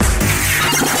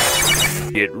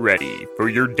Get ready for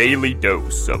your daily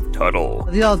dose of Tuttle.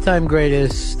 The all-time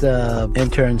greatest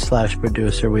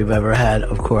intern/producer we've ever had,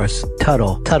 of course,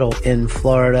 Tuttle. Tuttle in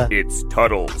Florida. It's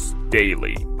Tuttle's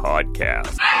Daily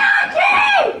Podcast.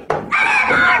 Anarchy!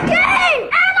 Anarchy!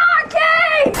 Anarchy!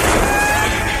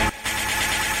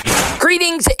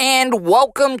 Greetings and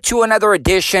welcome to another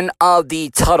edition of the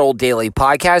Tuttle Daily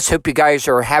Podcast. Hope you guys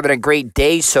are having a great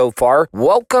day so far.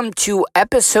 Welcome to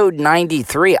episode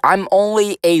 93. I'm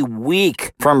only a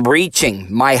week from reaching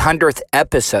my 100th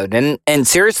episode. And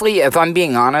seriously, if I'm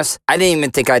being honest, I didn't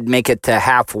even think I'd make it to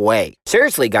halfway.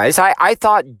 Seriously, guys, I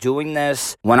thought doing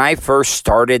this when I first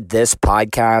started this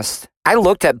podcast, I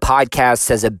looked at podcasts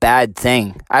as a bad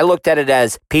thing. I looked at it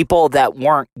as people that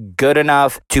weren't good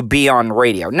enough to be on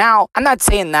radio. Now, I'm not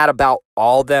saying that about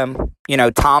all of them. You know,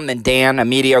 Tom and Dan, A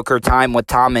Mediocre Time with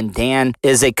Tom and Dan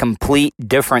is a complete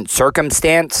different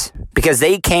circumstance because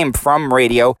they came from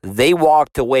radio. They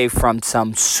walked away from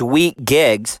some sweet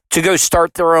gigs to go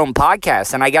start their own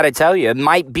podcast. And I got to tell you, it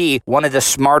might be one of the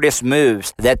smartest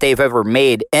moves that they've ever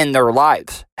made in their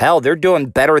lives. Hell, they're doing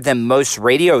better than most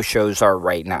radio shows are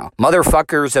right now.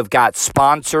 Motherfuckers have got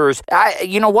sponsors.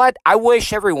 You know what? I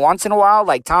wish every once in a while,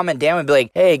 like Tom and Dan would be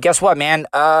like, hey, guess what, man?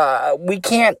 We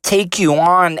can't take you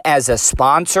on as a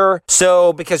sponsor.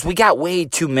 So, because we got way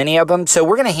too many of them. So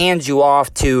we're going to hand you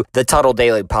off to the Tuttle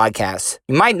Daily Podcast.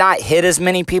 You might not hit as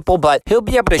many people, but he'll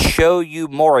be able to show you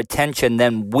more attention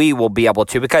than we will be able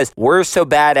to because we're so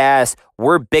badass.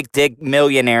 We're big dick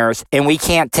millionaires and we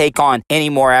can't take on any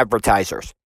more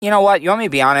advertisers. You know what? You want me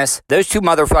to be honest? Those two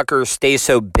motherfuckers stay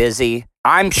so busy.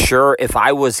 I'm sure if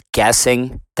I was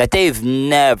guessing that they've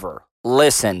never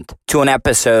listened to an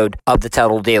episode of the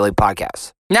Tuttle Daily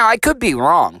Podcast. Now, I could be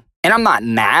wrong, and I'm not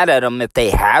mad at them if they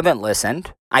haven't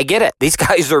listened. I get it. These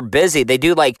guys are busy. They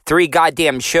do like 3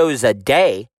 goddamn shows a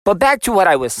day. But back to what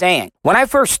I was saying. When I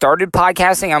first started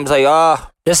podcasting, I was like,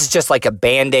 this is just like a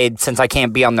Band-Aid since I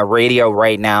can't be on the radio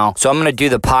right now. So I'm going to do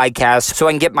the podcast so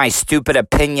I can get my stupid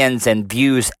opinions and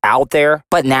views out there.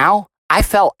 But now, I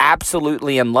fell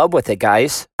absolutely in love with it,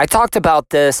 guys. I talked about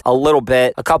this a little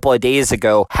bit a couple of days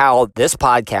ago, how this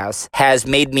podcast has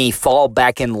made me fall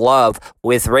back in love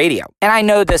with radio. And I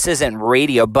know this isn't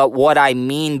radio, but what I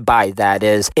mean by that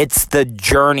is it's the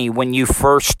journey when you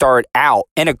first start out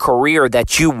in a career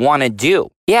that you want to do.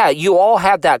 Yeah, you all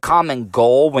have that common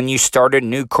goal when you start a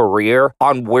new career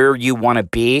on where you want to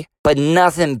be. But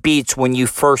nothing beats when you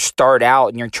first start out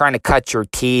and you're trying to cut your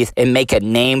teeth and make a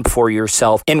name for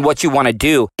yourself in what you want to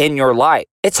do in your life.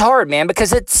 It's hard, man,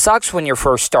 because it sucks when you're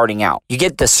first starting out. You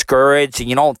get discouraged and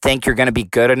you don't think you're going to be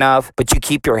good enough, but you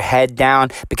keep your head down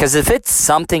because if it's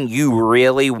something you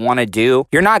really want to do,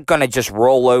 you're not going to just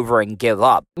roll over and give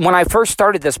up. When I first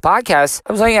started this podcast,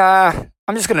 I was like,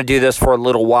 I'm just going to do this for a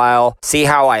little while, see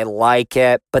how I like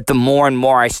it. But the more and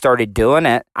more I started doing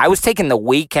it, I was taking the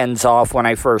weekends off when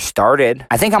I first started.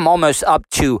 I think I'm almost up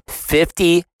to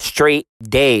 50 straight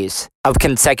days of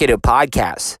consecutive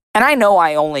podcasts. And I know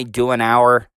I only do an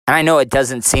hour. And I know it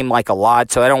doesn't seem like a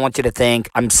lot, so I don't want you to think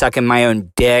I'm sucking my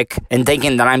own dick and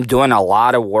thinking that I'm doing a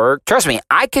lot of work. Trust me,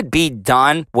 I could be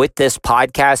done with this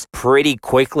podcast pretty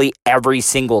quickly every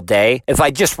single day if I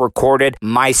just recorded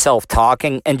myself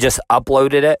talking and just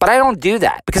uploaded it. But I don't do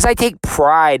that because I take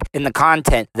pride in the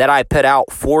content that I put out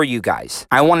for you guys.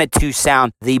 I want it to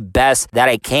sound the best that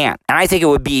I can. And I think it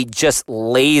would be just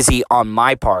lazy on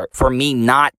my part for me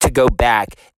not to go back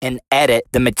and edit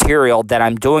the material that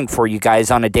I'm doing for you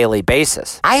guys on a daily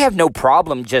basis. I have no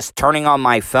problem just turning on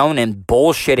my phone and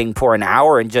bullshitting for an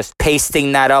hour and just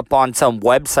pasting that up on some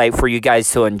website for you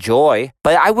guys to enjoy.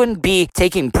 But I wouldn't be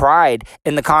taking pride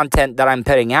in the content that I'm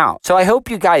putting out. So I hope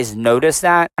you guys notice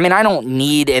that. I mean, I don't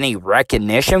need any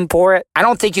recognition for it. I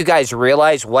don't think you guys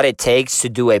realize what it takes to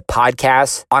do a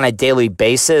podcast on a daily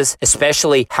basis,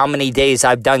 especially how many days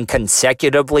I've done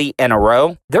consecutively in a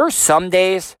row. There are some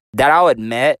days that I'll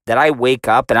admit that I wake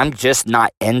up and I'm just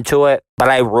not into it, but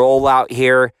I roll out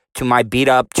here to my beat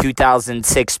up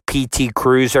 2006 PT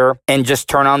Cruiser and just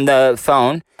turn on the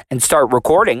phone and start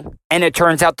recording. And it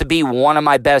turns out to be one of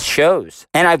my best shows.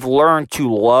 And I've learned to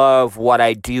love what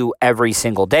I do every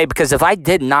single day because if I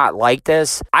did not like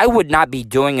this, I would not be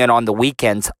doing it on the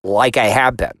weekends like I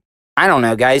have been. I don't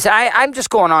know, guys. I'm just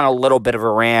going on a little bit of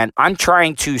a rant. I'm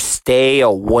trying to stay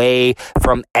away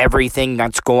from everything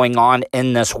that's going on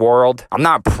in this world. I'm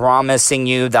not promising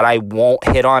you that I won't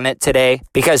hit on it today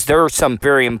because there are some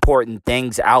very important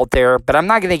things out there, but I'm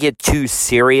not going to get too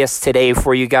serious today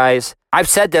for you guys. I've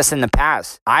said this in the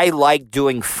past. I like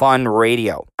doing fun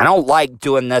radio. I don't like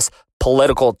doing this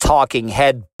political talking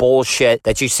head bullshit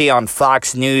that you see on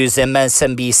Fox News,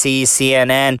 MSNBC,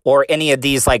 CNN, or any of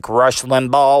these like Rush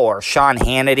Limbaugh or Sean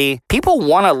Hannity. People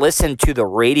want to listen to the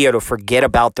radio to forget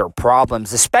about their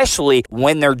problems, especially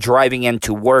when they're driving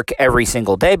into work every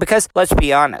single day, because let's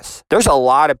be honest, there's a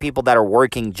lot of people that are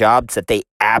working jobs that they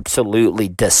absolutely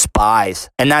despise,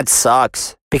 and that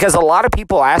sucks. Because a lot of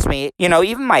people ask me,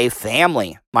 even my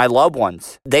family, my loved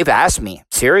ones, they've asked me,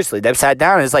 seriously, they've sat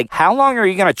down and it's like, how long are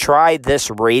you going to try this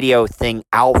radio thing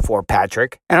out for,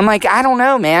 Patrick? And I'm like, I don't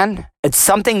know, man. It's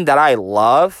something that I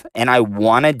love and I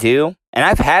want to do. And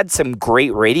I've had some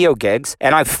great radio gigs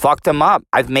and I've fucked them up.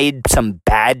 I've made some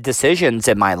bad decisions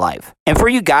in my life. And for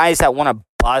you guys that want to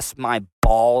bust my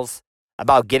balls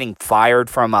about getting fired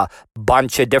from a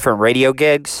bunch of different radio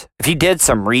gigs, if you did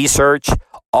some research,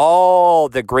 all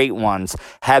the great ones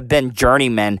have been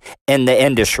journeymen in the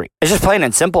industry. It's just plain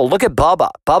and simple. Look at Bubba.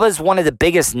 Bubba's one of the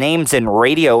biggest names in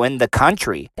radio in the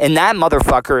country. And that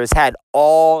motherfucker has had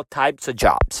all types of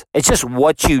jobs. It's just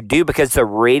what you do because the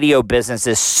radio business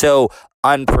is so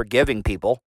unforgiving,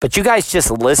 people. But you guys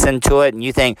just listen to it and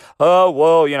you think, oh,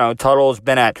 well, Tuttle's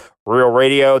been at Real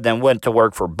Radio, then went to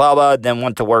work for Bubba, then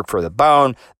went to work for The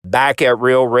Bone, back at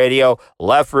Real Radio,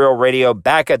 left Real Radio,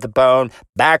 back at The Bone,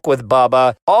 back with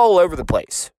Bubba, all over the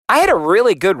place. I had a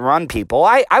really good run, people.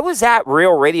 I was at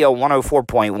Real Radio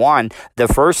 104.1 the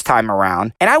first time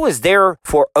around, and I was there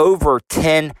for over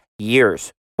 10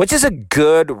 years, which is a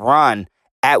good run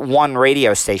at one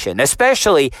radio station,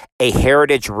 especially a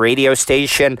heritage radio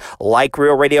station like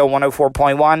Real Radio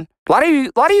 104.1.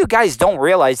 A lot of you guys don't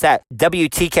realize that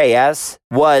WTKS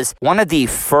was one of the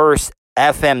first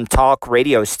FM talk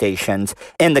radio stations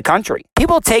in the country.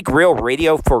 People take Real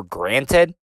Radio for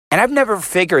granted, and I've never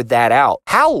figured that out.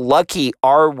 How lucky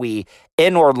are we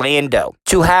in Orlando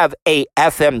to have a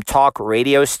FM talk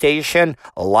radio station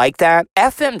like that?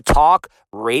 FM talk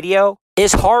radio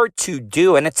is hard to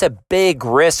do, and it's a big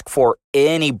risk for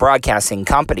any broadcasting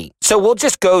company. So we'll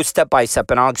just go step by step,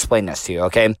 and I'll explain this to you,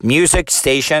 okay? Music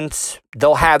stations,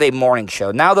 they'll have a morning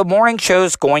show. Now, the morning show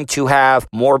is going to have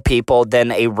more people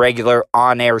than a regular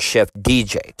on-air shift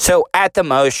DJ. So at the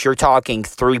most, you're talking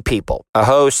 3 people, a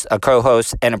host, a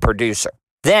co-host, and a producer.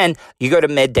 Then you go to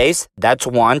middays, that's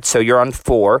 1, so you're on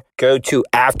 4. Go to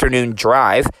afternoon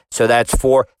drive, so that's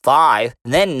 4, 5.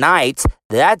 Then nights,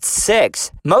 that's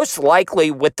 6. Most likely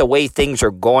with the way things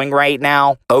are going right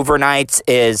now, overnights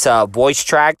is voice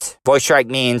tracked. Voice track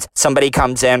means somebody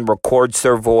comes in, records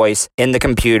their voice in the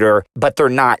computer, but they're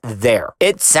not there.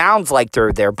 It sounds like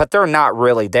they're there, but they're not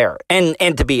really there. And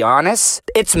to be honest,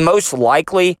 it's most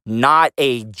likely not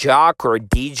a jock or a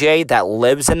DJ that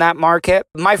lives in that market.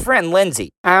 My friend Lindsay,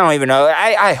 I don't even know.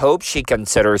 I hope she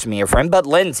considers me a friend, but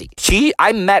Lindsay,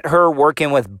 I met her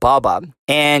working with Bubba,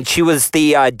 and she was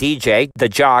the DJ, the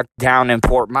jock down in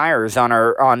Fort Myers on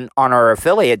our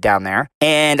affiliate down there.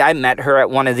 And I met her at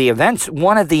one of the events,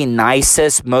 one of the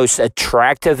nicest, most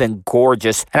attractive and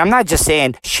gorgeous. And I'm not just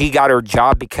saying she got her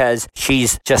job because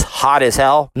she's just hot as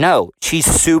hell. No, she's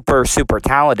super, super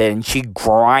talented, and she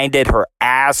grinded her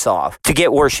ass off to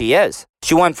get where she is.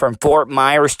 She went from Fort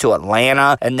Myers to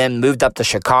Atlanta and then moved up to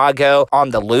Chicago on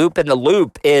The Loop. And The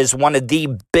Loop is one of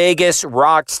the biggest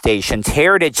rock stations,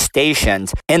 heritage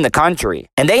stations in the country.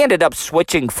 And they ended up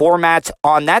switching formats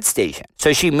on that station.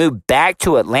 So she moved back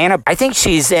to Atlanta. I think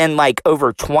she's in like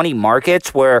over 20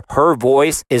 markets where her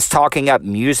voice is talking up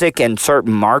music in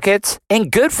certain markets.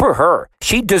 And good for her.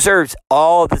 She deserves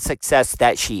all the success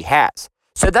that she has.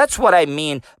 So that's what I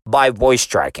mean by voice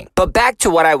tracking. But back to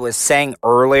what I was saying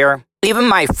earlier. Even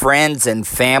my friends and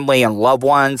family and loved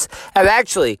ones have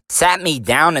actually sat me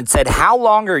down and said, how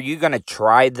long are you going to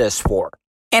try this for?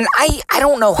 And I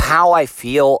don't know how I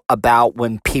feel about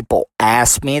when people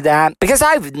ask me that, because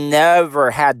I've never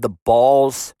had the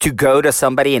balls to go to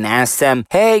somebody and ask them,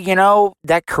 hey,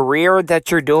 that career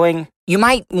that you're doing, you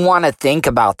might want to think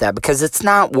about that because it's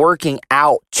not working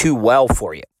out too well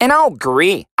for you. And I'll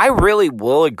agree. I really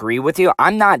will agree with you.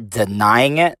 I'm not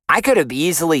denying it. I could have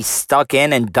easily stuck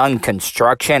in and done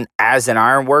construction as an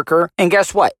iron worker. And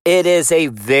guess what? It is a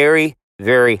very,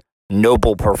 very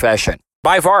noble profession.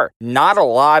 By far, not a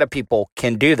lot of people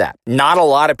can do that. Not a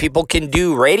lot of people can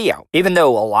do radio, even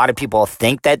though a lot of people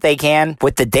think that they can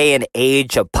with the day and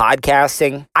age of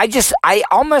podcasting. I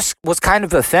almost was kind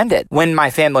of offended when my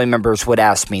family members would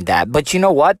ask me that. But you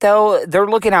know what, though? They're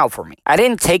looking out for me. I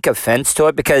didn't take offense to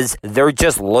it because they're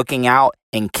just looking out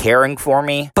and caring for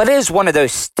me. But it is one of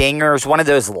those stingers, one of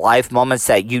those life moments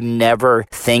that you never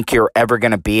think you're ever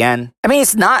going to be in. I mean,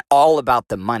 it's not all about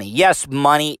the money. Yes,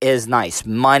 money is nice.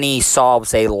 Money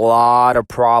solves a lot of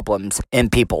problems in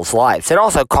people's lives. It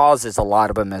also causes a lot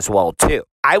of them as well, too.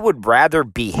 I would rather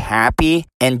be happy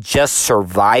and just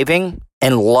surviving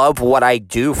and love what I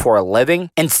do for a living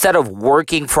instead of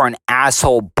working for an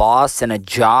asshole boss in a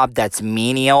job that's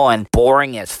menial and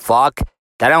boring as fuck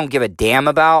that I don't give a damn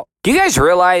about. Do you guys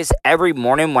realize every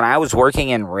morning when I was working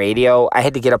in radio, I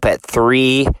had to get up at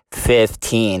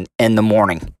 3:15 in the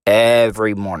morning,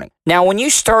 every morning. Now, when you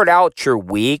start out your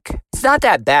week, it's not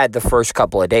that bad the first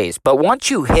couple of days, but once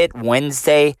you hit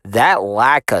Wednesday, that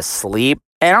lack of sleep,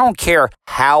 and I don't care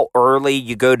how early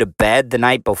you go to bed the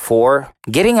night before,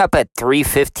 getting up at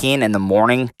 3:15 in the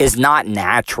morning is not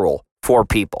natural for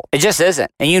people. It just isn't.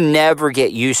 And you never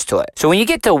get used to it. So when you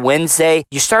get to Wednesday,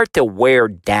 you start to wear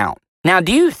down. Now,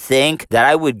 do you think that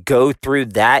I would go through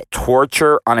that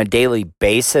torture on a daily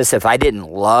basis if I didn't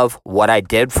love what I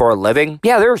did for a living?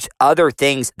 Yeah, there's other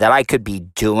things that I could be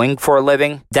doing for a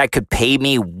living that could pay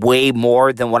me way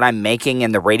more than what I'm making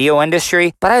in the radio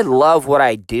industry, but I love what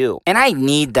I do, and I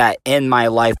need that in my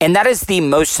life, and that is the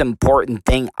most important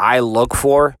thing I look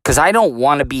for, because I don't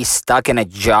want to be stuck in a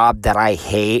job that I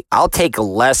hate. I'll take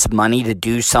less money to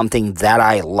do something that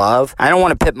I love. I don't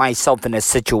want to put myself in a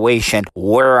situation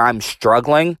where I'm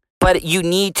struggling, but you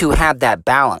need to have that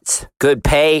balance. Good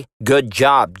pay, good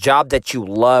job that you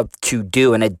love to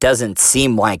do, and it doesn't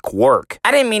seem like work.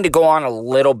 I didn't mean to go on a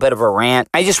little bit of a rant.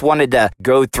 I just wanted to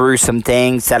go through some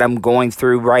things that I'm going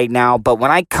through right now, but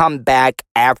when I come back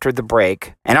after the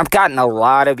break, and I've gotten a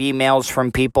lot of emails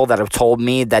from people that have told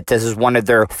me that this is one of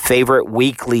their favorite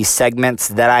weekly segments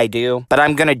that I do, but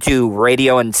I'm going to do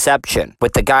Radio Inception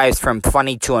with the guys from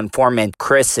Funny to Informant,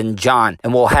 Chris and John,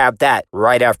 and we'll have that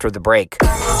right after the break.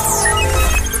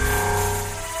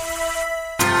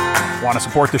 Want to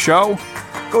support the show?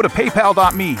 Go to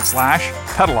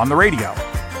paypal.me/Tuttle on the radio.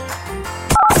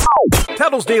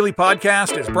 Tuttle's Daily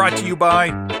Podcast is brought to you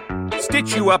by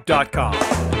StitchYouUp.com.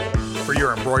 For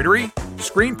your embroidery,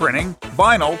 screen printing,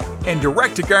 vinyl, and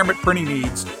direct-to-garment printing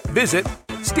needs, visit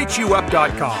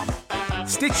StitchYouUp.com.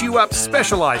 Stitch You Up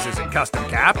specializes in custom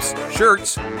caps,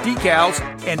 shirts, decals,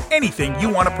 and anything you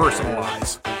want to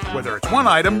personalize. Whether it's one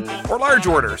item or large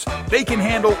orders, they can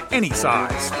handle any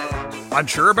size.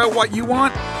 Unsure about what you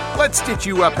want? Let Stitch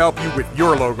You Up help you with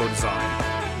your logo design.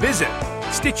 Visit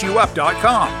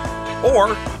StitchYouUp.com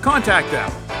or contact them,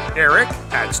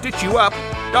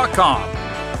 Eric@StitchYouUp.com.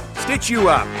 Stitch You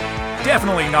Up.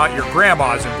 Definitely not your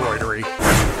grandma's embroidery.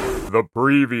 The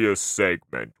previous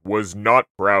segment was not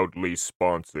proudly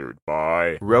sponsored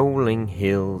by Rolling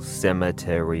Hills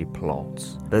Cemetery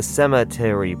Plots. The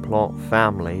cemetery plot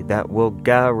family that will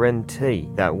guarantee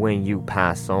that when you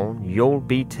pass on, you'll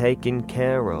be taken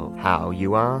care of. How,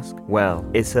 you ask? Well,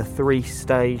 it's a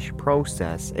 3-stage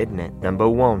process, isn't it? Number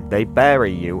 1, they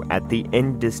bury you at the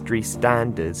industry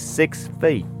standards 6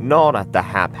 feet, not at the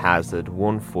haphazard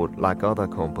 1 foot like other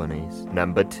companies.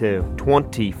 Number 2,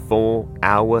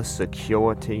 24-hour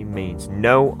security means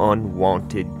no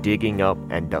unwanted digging up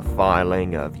and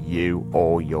defiling of you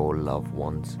or your loved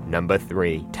ones. Number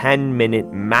 3,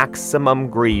 10-minute maximum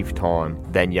grief time,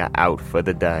 then you're out for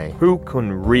the day. Who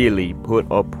can really put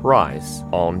a price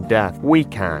on death? We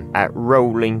can at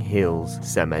Rolling Hills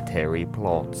Cemetery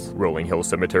Plots. Rolling Hills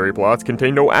Cemetery Plots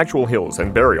contain no actual hills,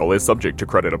 and burial is subject to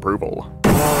credit approval.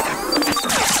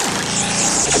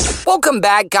 Welcome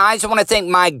back, guys. I want to thank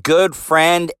my good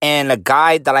friend and a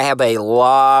guy that I have a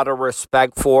lot of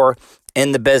respect for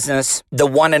in the business, the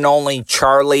one and only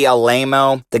Charlie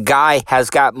Alamo. The guy has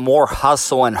got more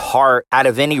hustle and heart out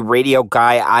of any radio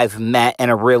guy I've met in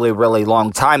a really, really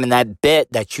long time. And that bit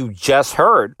that you just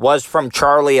heard was from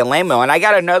Charlie Alamo. And I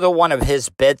got another one of his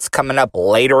bits coming up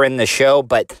later in the show,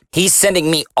 but he's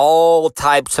sending me all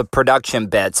types of production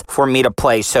bits for me to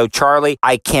play. So Charlie,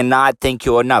 I cannot thank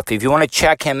you enough. If you want to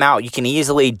check him out, you can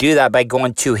easily do that by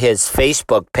going to his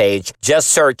Facebook page. Just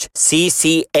search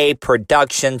CCA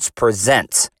Productions Presents.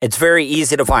 It's very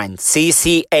easy to find.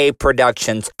 CCA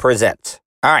Productions Presents.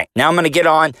 All right, now I'm going to get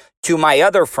on to my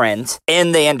other friends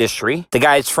in the industry, the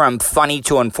guys from Funny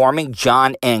to Informing,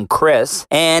 John and Chris.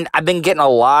 And I've been getting a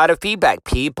lot of feedback.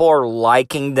 People are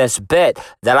liking this bit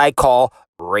that I call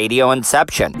Radio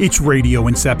Inception. It's Radio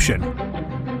Inception.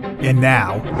 And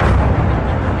now,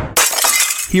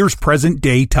 Here's present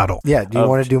day Tuttle. Yeah, do you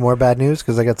want to do more bad news?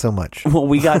 Because I got so much. Well,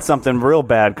 we got something real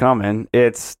bad coming.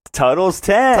 It's Tuttle's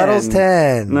 10. Tuttle's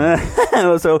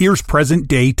 10. So Here's present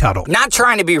day Tuttle. Not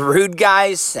trying to be rude,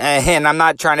 guys, and I'm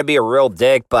not trying to be a real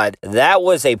dick, but that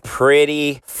was a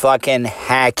pretty fucking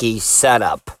hacky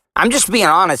setup. I'm just being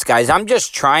honest, guys. I'm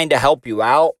just trying to help you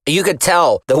out. You could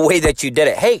tell the way that you did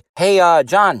it. Hey,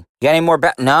 John, you got any more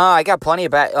bad? No, I got plenty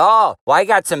of bad. Oh, well, I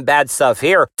got some bad stuff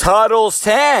here. Tuttle's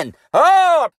 10.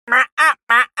 Oh,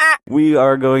 we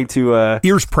are going to...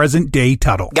 Here's present day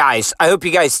Tuttle. Guys, I hope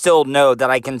you guys still know that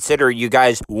I consider you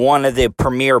guys one of the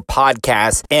premier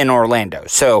podcasts in Orlando.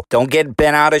 So don't get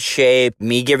bent out of shape,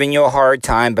 me giving you a hard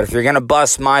time. But if you're going to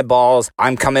bust my balls,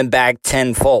 I'm coming back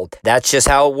tenfold. That's just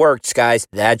how it works, guys.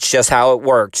 That's just how it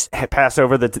works. pass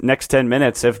over the next 10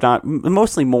 minutes, if not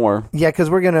mostly more. Yeah, because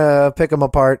we're going to pick them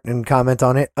apart and comment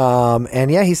on it.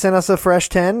 And yeah, he sent us a fresh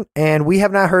 10, and we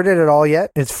have not heard it at all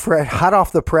yet. It's hot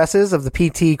off the presses of the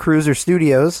PT Cruiser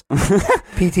Studios.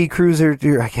 PT Cruiser,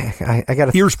 I got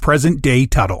to... Here's present day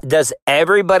Tuttle. Does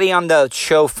everybody on the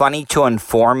show Funny to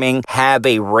Informing have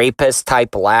a rapist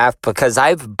type laugh? Because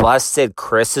I've busted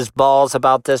Chris's balls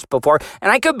about this before,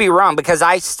 and I could be wrong because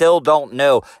I still don't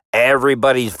know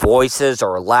everybody's voices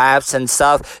or laughs and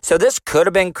stuff. So this could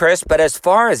have been Chris, but as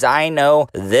far as I know,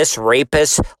 this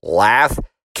rapist laugh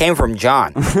came from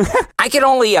John. I can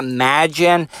only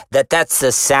imagine that that's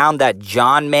the sound that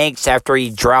John makes after he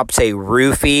drops a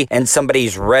roofie in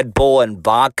somebody's Red Bull and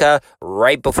vodka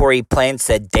right before he plans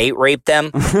to date rape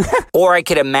them. Or I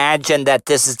could imagine that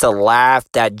this is the laugh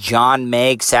that John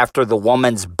makes after the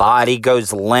woman's body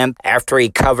goes limp after he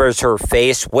covers her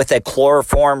face with a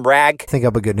chloroform rag. Think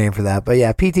up a good name for that. But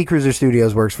yeah, PT Cruiser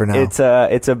Studios works for now.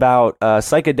 It's about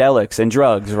psychedelics and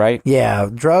drugs, right? Yeah,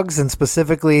 drugs and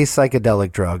specifically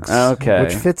psychedelic drugs. Okay.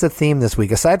 Which fits a theme this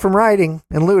week. Aside from rioting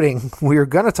and looting, we were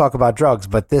going to talk about drugs,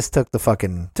 but this took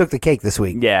the cake this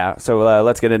week. Yeah, so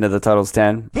let's get into the Tuttle's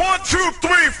 10. 1, 2,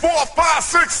 3, 4, 5,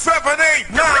 6, 7, 8,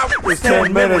 9. It's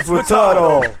 10 minutes with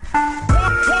Tuttle.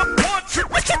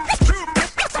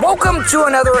 Welcome to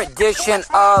another edition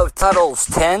of Tuttle's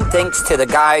 10. Thanks to the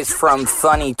guys from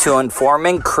Funny to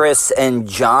Informing, Chris and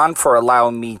John, for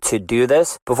allowing me to do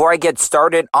this. Before I get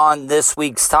started on this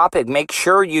week's topic, make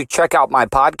sure you check out my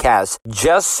podcast.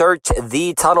 Just search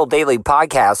the Tuttle Daily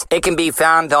Podcast. It can be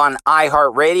found on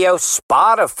iHeartRadio,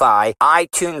 Spotify,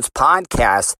 iTunes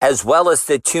Podcasts, as well as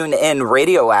the TuneIn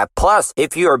Radio app. Plus,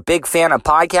 if you're a big fan of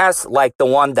podcasts like the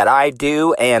one that I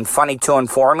do and Funny to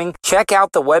Informing, check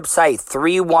out the website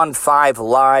 315live.com.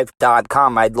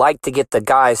 I'd like to get the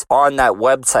guys on that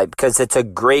website because it's a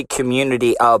great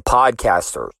community of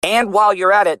podcasters. And while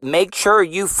you're at it, make sure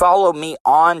you follow me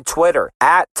on Twitter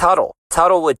at Tuttle.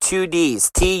 Tuttle with 2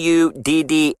 Ds,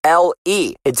 Tuddle.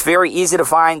 It's very easy to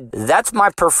find. That's my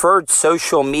preferred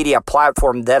social media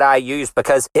platform that I use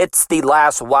because it's the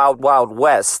last wild, wild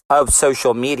west of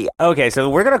social media. Okay, so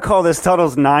we're going to call this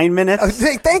Tuttle's 9 minutes.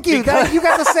 Thank you. You got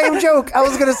the same joke. I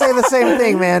was going to say the same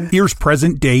thing, man. Here's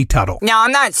present day Tuttle. Now,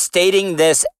 I'm not stating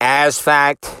this as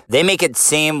fact. They make it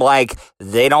seem like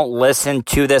they don't listen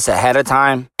to this ahead of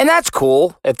time. And that's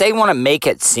cool. If they want to make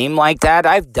it seem like that,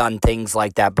 I've done things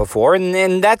like that before.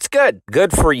 And that's good.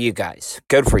 Good for you guys.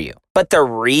 Good for you. But the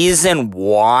reason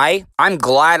why I'm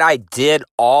glad I did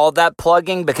all that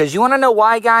plugging, because you want to know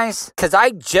why, guys? Because I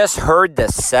just heard the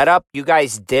setup you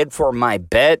guys did for my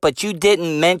bit, but you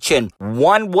didn't mention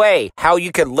one way how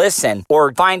you could listen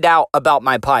or find out about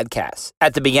my podcast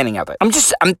at the beginning of it. I'm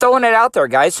throwing it out there,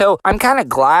 guys. So I'm kind of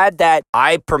glad that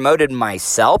I promoted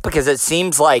myself because it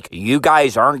seems like you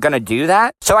guys aren't going to do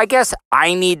that. So I guess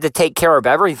I need to take care of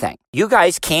everything. You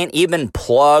guys can't even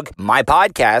plug my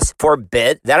podcast for a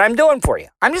bit that I'm doing for you.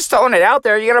 I'm just throwing it out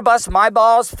there. You're going to bust my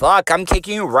balls? Fuck, I'm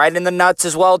kicking you right in the nuts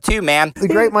as well too, man. The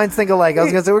great minds think alike. I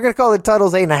was going to say, we're going to call it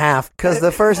Tuttle's 8.5 because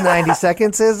the first 90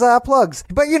 seconds is plugs.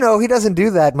 But he doesn't do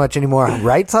that much anymore.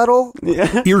 Right, Tuttle?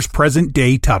 Yeah. Here's present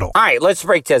day Tuttle. All right, let's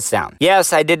break this down.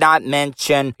 Yes, I did not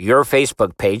mention your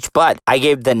Facebook page, but I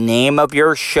gave the name of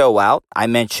your show out. I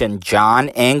mentioned John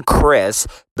and Chris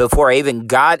before I even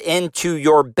got into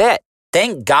your bit.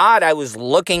 Thank God I was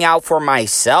looking out for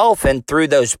myself and threw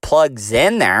those plugs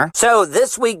in there. So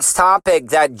this week's topic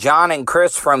that John and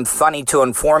Chris from Funny to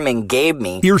Informing gave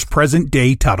me. Here's present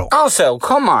day Tuttle. Also,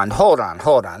 come on, hold on.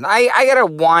 I gotta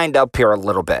wind up here a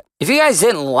little bit. If you guys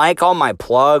didn't like all my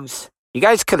plugs, You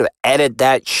guys could have edited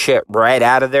that shit right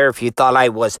out of there if you thought I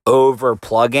was over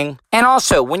plugging. And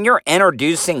also, when you're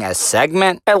introducing a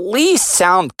segment, at least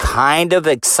sound kind of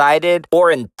excited or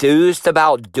enthused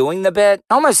about doing the bit. It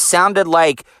almost sounded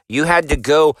like you had to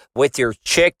go with your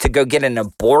chick to go get an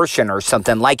abortion or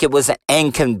something, like it was an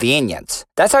inconvenience.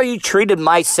 That's how you treated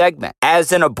my segment,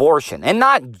 as an abortion. And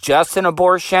not just an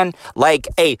abortion, like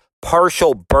a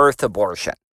partial birth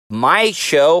abortion. My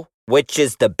show, which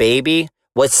is the baby,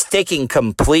 was sticking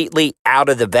completely out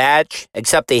of the vag,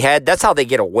 except the head. That's how they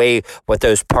get away with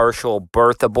those partial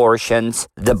birth abortions.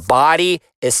 The body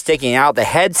is sticking out, the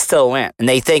head's still in, and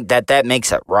they think that that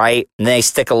makes it right. And they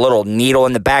stick a little needle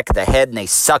in the back of the head and they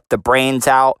suck the brains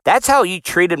out. That's how you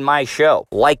treated my show,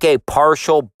 like a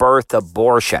partial birth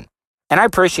abortion. And I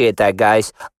appreciate that,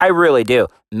 guys. I really do.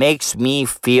 Makes me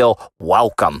feel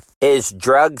welcome. Is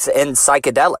drugs and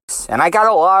psychedelics. And I got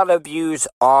a lot of views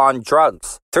on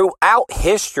drugs. Throughout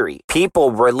history,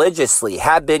 people religiously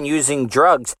have been using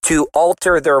drugs to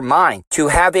alter their mind, to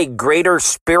have a greater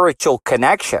spiritual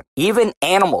connection. Even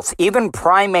animals, even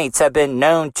primates have been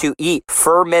known to eat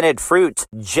fermented fruits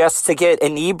just to get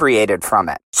inebriated from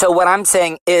it. So what I'm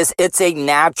saying is it's a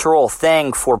natural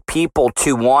thing for people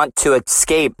to want to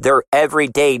escape their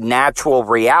everyday natural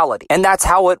reality. And that's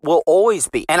how it will always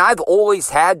be. And I've always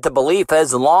had the belief,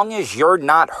 as long as you're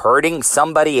not hurting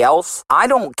somebody else, I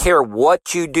don't care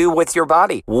what you do with your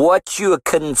body, what you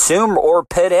consume or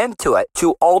put into it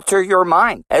to alter your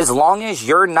mind. As long as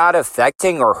you're not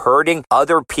affecting or hurting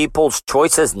other people's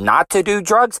choices not to do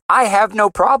drugs, I have no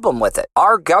problem with it.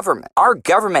 Our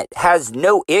government has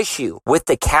no issue with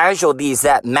the casualties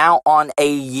that mount on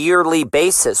a yearly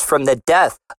basis from the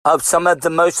death of some of the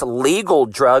most legal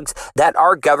drugs that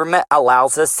our government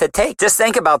allows us to take. Just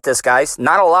think about this, guys.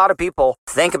 Not a lot of people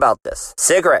think about this.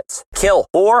 Cigarettes kill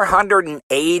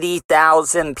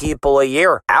 480,000 people a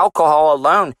year. Alcohol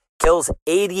alone kills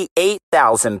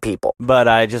 88,000 people. But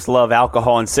I just love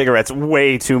alcohol and cigarettes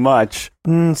way too much.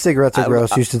 Cigarettes are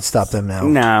gross. You should stop them now.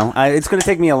 No, it's going to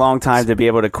take me a long time to be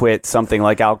able to quit something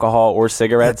like alcohol or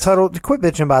cigarettes. Tuttle, quit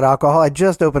bitching about alcohol. I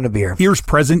just opened a beer. Here's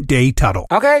present day Tuttle.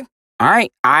 Okay. All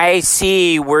right, I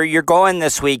see where you're going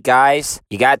this week, guys.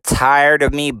 You got tired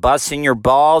of me busting your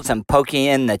balls and poking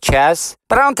you in the chest.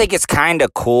 But I don't think it's kind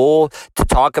of cool to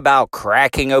talk about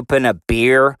cracking open a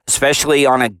beer, especially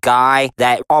on a guy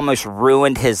that almost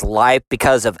ruined his life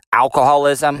because of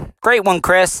alcoholism. Great one,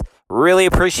 Chris. Really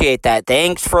appreciate that.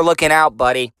 Thanks for looking out,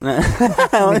 buddy.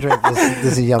 Let me drink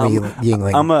this yummy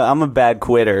Yingling. I'm a bad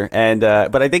quitter, and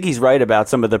but I think he's right about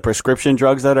some of the prescription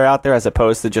drugs that are out there, as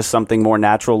opposed to just something more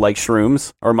natural like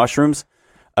shrooms or mushrooms.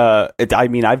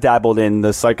 I've dabbled in the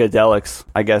psychedelics,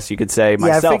 I guess you could say,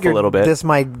 myself a little bit. This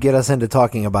might get us into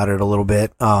talking about it a little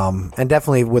bit, and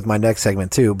definitely with my next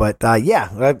segment too. But I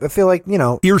feel like,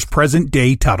 Here's present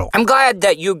day Tuttle. I'm glad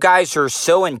that you guys are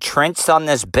so entrenched on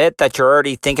this bit that you're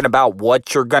already thinking about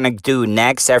what you're going to do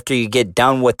next after you get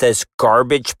done with this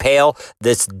garbage pail,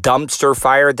 this dumpster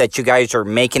fire that you guys are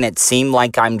making it seem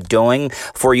like I'm doing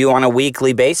for you on a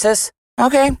weekly basis.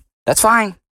 Okay, that's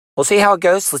fine. We'll see how it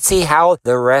goes. Let's see how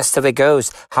the rest of it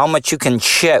goes. How much you can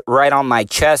shit right on my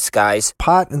chest, guys.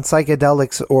 Pot and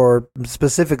psychedelics, or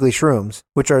specifically shrooms,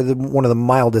 which are one of the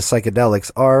mildest psychedelics,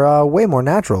 are way more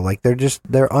natural. Like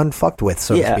they're unfucked with,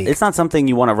 so to speak. It's not something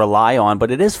you want to rely on,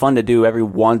 but it is fun to do every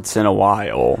once in a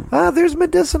while. There's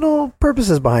medicinal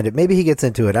purposes behind it. Maybe he gets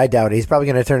into it. I doubt it. He's probably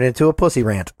going to turn it into a pussy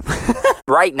rant.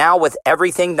 Right now, with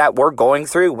everything that we're going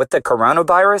through with the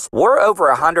coronavirus, we're over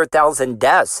 100,000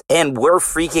 deaths, and we're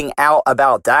freaking out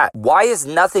about that. Why is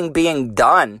nothing being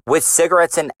done with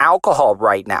cigarettes and alcohol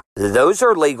right now? Those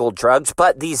are legal drugs,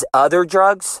 but these other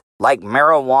drugs, like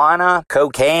marijuana,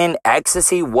 cocaine,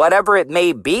 ecstasy, whatever it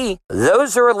may be,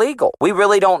 those are illegal. We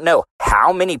really don't know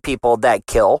how many people that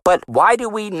kill, but why do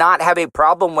we not have a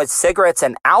problem with cigarettes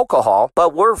and alcohol,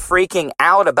 but we're freaking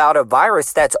out about a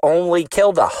virus that's only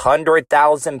killed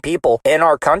 100,000 people in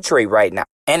our country right now?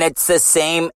 And it's the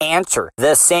same answer,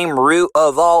 the same root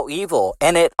of all evil,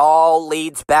 and it all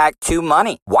leads back to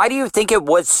money. Why do you think it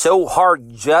was so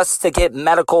hard just to get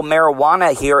medical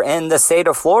marijuana here in the state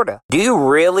of Florida? Do you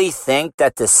really think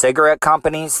that the cigarette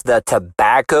companies, the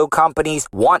tobacco companies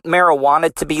want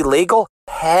marijuana to be legal?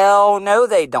 Hell no,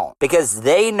 they don't, because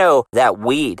they know that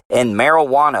weed and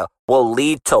marijuana will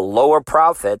lead to lower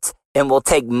profits and will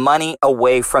take money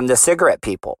away from the cigarette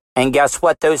people. And guess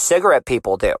what those cigarette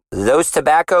people do? Those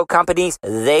tobacco companies,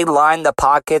 they line the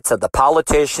pockets of the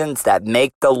politicians that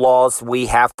make the laws we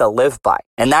have to live by.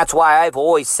 And that's why I've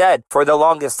always said for the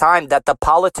longest time that the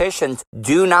politicians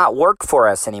do not work for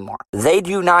us anymore. They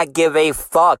do not give a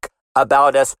fuck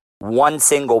about us one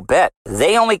single bit.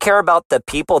 They only care about the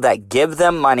people that give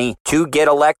them money to get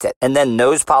elected. And then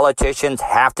those politicians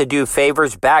have to do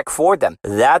favors back for them.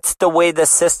 That's the way the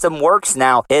system works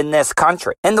now in this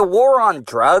country. And the war on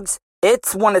drugs,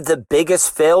 it's one of the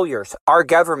biggest failures our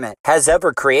government has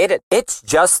ever created. It's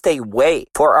just a way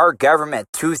for our government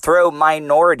to throw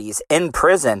minorities in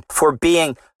prison for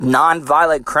being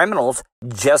nonviolent criminals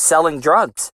just selling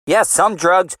drugs. Yes, some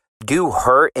drugs do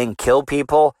hurt and kill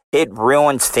people. It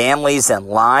ruins families and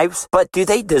lives. But do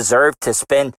they deserve to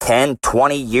spend 10,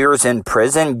 20 years in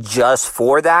prison just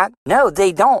for that? No,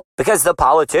 they don't. Because the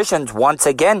politicians, once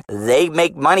again, they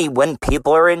make money when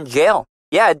people are in jail.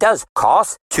 Yeah, it does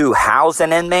cost to house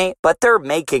an inmate, but they're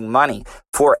making money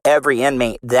for every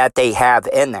inmate that they have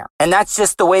in there. And that's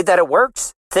just the way that it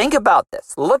works. Think about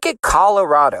this. Look at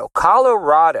Colorado.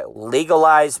 Colorado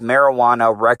legalized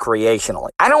marijuana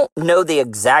recreationally. I don't know the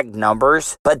exact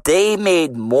numbers, but they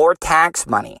made more tax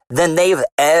money than they've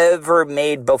ever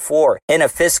made before in a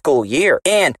fiscal year.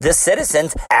 And the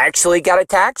citizens actually got a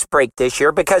tax break this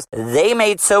year because they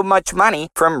made so much money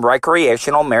from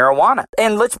recreational marijuana.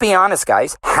 And let's be honest,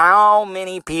 guys, how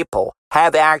many people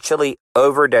have actually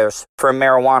overdosed from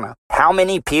marijuana? How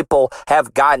many people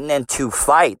have gotten into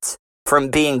fights from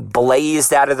being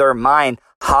blazed out of their mind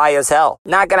high as hell?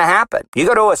 Not gonna happen. You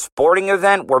go to a sporting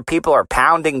event where people are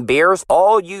pounding beers,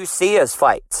 all you see is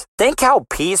fights. Think how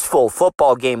peaceful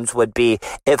football games would be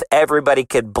if everybody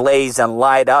could blaze and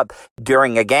light up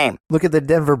during a game. Look at the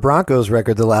Denver Broncos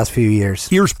record the last few years.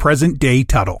 Here's present day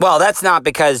Tuttle. Well, that's not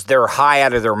because they're high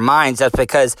out of their minds. That's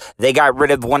because they got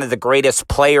rid of one of the greatest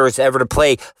players ever to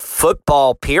play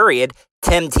football, period,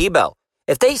 Tim Tebow.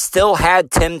 If they still had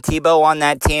Tim Tebow on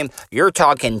that team, you're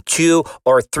talking 2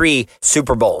 or 3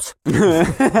 Super Bowls.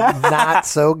 Not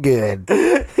so good.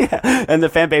 Yeah. And the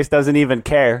fan base doesn't even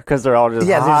care because they're all just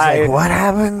Yeah, high, they're just like, what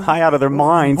happened? high out of their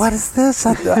minds. What is this?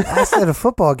 I said a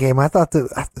football game. I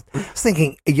was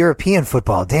thinking European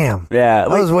football. Damn. Yeah,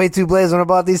 I was way too blazed when I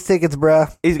bought these tickets,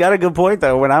 bruh. He's got a good point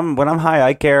though. When I'm high,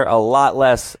 I care a lot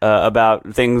less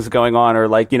about things going on, or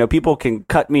like, people can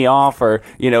cut me off or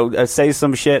say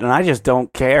some shit, and I just don't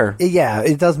care. Yeah,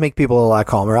 it does make people a lot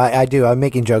calmer. I do. I'm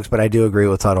making jokes, but I do agree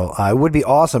with Tuttle. It would be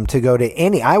awesome to go to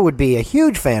I would be a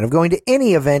huge fan of going to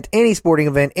any event, any sporting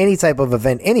event, any type of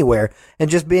event, anywhere, and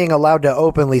just being allowed to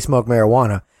openly smoke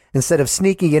marijuana instead of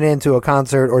sneaking it into a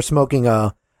concert or smoking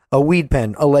a weed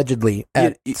pen, allegedly,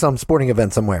 at some sporting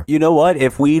event somewhere. You know what?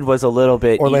 If weed was a little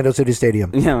bit Orlando City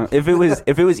Stadium. If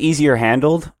it was easier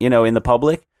handled, in the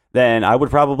public, then I would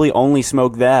probably only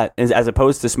smoke that as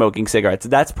opposed to smoking cigarettes.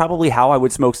 That's probably how I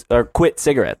would smoke or quit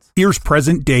cigarettes. Here's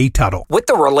present day Tuttle. With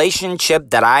the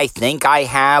relationship that I think I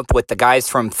have with the guys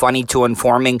from Funny to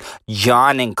Informing,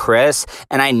 John and Chris,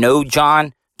 and I know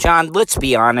John, let's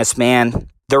be honest, man.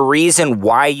 The reason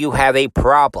why you have a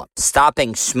problem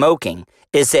stopping smoking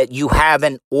is that you have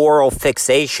an oral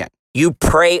fixation. You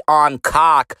prey on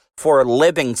cock for a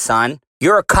living, son.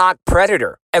 You're a cock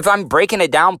predator. If I'm breaking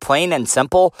it down plain and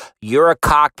simple, you're a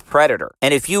cock predator.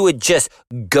 And if you would just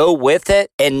go with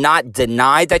it and not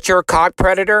deny that you're a cock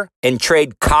predator and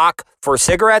trade cock for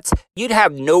cigarettes, you'd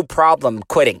have no problem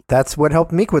quitting. That's what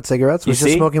helped me quit cigarettes, was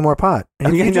just smoking more pot.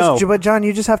 And but John,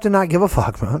 you just have to not give a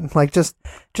fuck, man. Like, just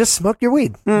smoke your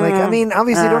weed.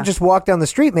 Obviously don't just walk down the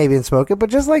street maybe and smoke it,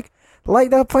 but just like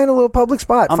light up, find a little public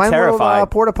spot. Find a little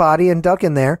porta potty and duck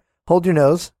in there. Hold your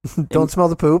nose. Don't smell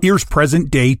the poop. Here's present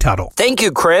day Tuttle. Thank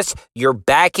you, Chris. You're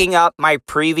backing up my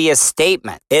previous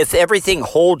statement. If everything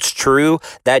holds true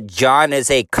that John is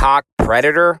a cock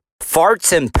predator,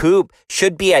 farts and poop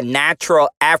should be a natural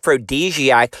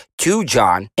aphrodisiac to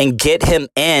John and get him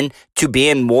in to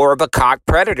being more of a cock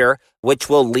predator, which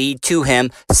will lead to him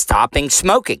stopping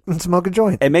smoking. And smoke a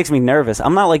joint. It makes me nervous.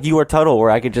 I'm not like you or Tuttle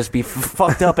where I could just be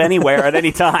fucked up anywhere at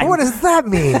any time. What does that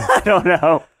mean? I don't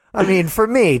know. For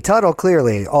me, Tuttle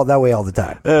clearly all that way all the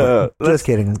time. Just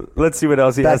kidding. Let's see what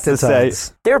else he has to say.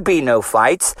 There'd be no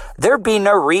fights. There'd be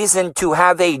no reason to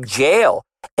have a jail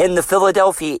in the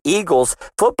Philadelphia Eagles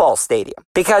football stadium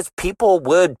because people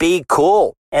would be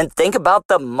cool. And think about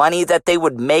the money that they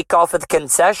would make off of the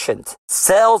concessions.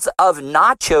 Sales of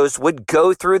nachos would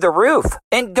go through the roof.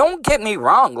 And don't get me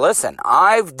wrong, listen,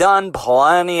 I've done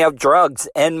plenty of drugs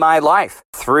in my life.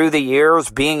 Through the years,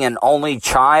 being an only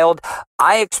child,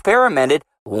 I experimented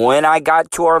when I got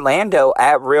to Orlando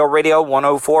at Real Radio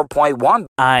 104.1.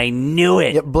 I knew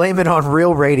it. Yeah, blame it on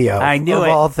Real Radio. I knew of it.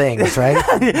 all things, right?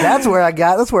 That's where I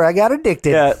got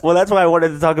addicted. Yeah, well, that's why I wanted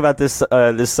to talk about this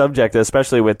this subject,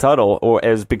 especially with Tuttle,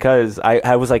 is because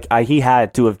I was like, he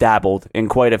had to have dabbled in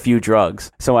quite a few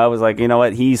drugs. So I was like, you know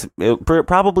what, he's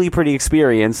probably pretty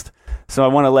experienced. So I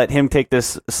want to let him take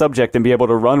this subject and be able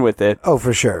to run with it. Oh,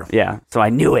 for sure. Yeah, so I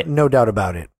knew it. No doubt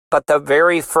about it. But the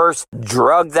very first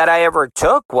drug that I ever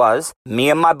took was me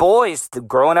and my boys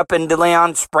growing up in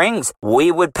DeLeon Springs. We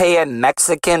would pay a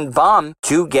Mexican bum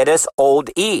to get us Old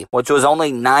E, which was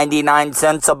only 99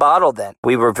 cents a bottle then.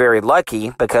 We were very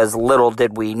lucky because little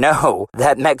did we know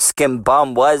that Mexican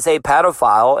bum was a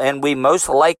pedophile and we most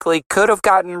likely could have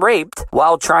gotten raped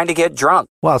while trying to get drunk.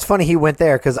 Well, it's funny he went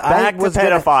there because I was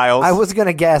pedophiles. I was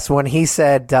gonna guess when he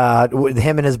said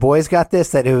him and his boys got this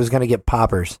that it was gonna get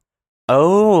poppers.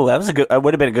 Oh, that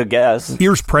would have been a good guess.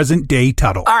 Here's present day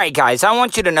Tuttle. All right, guys, I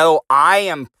want you to know I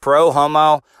am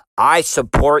pro-homo. I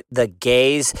support the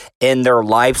gays in their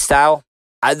lifestyle.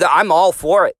 I'm all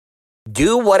for it.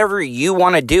 Do whatever you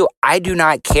want to do. I do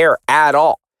not care at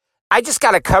all. I just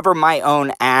got to cover my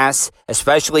own ass,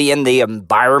 especially in the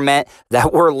environment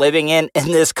that we're living in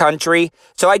this country.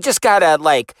 So I just got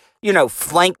to,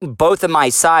 flank both of my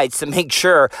sides to make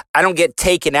sure I don't get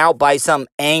taken out by some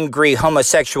angry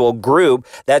homosexual group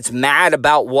that's mad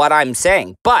about what I'm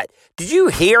saying. But did you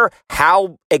hear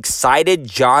how excited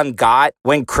John got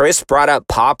when Chris brought up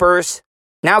poppers?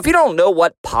 Now, if you don't know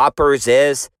what poppers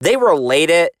is, they relate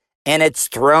it. And it's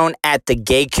thrown at the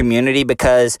gay community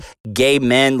because gay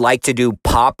men like to do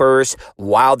poppers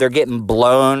while they're getting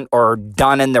blown or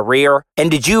done in the rear. And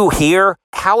did you hear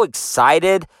how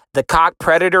excited the cock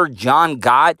predator John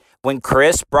got when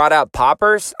Chris brought up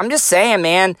poppers? I'm just saying,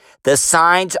 man, the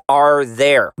signs are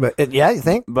there. But yeah, you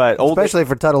think? But especially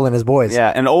for Tuttle and his boys.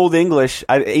 Yeah, and Old English,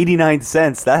 89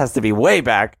 cents, that has to be way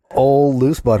back. Old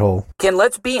loose butthole.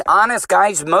 Let's be honest,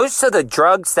 guys. Most of the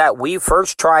drugs that we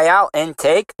first try out and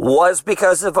take was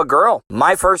because of a girl.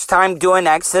 My first time doing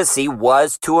ecstasy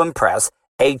was to impress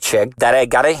a chick that I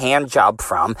got a hand job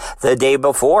from the day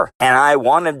before. And I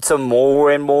wanted some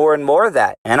more and more and more of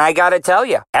that. And I gotta tell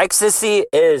you, ecstasy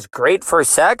is great for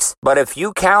sex, but if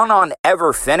you count on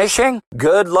ever finishing,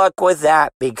 good luck with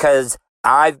that, because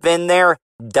I've been there,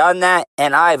 done that,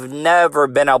 and I've never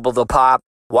been able to pop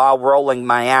while rolling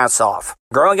my ass off.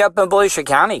 Growing up in Volusia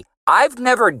County, I've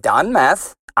never done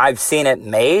meth. I've seen it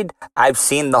made. I've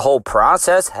seen the whole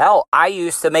process. Hell, I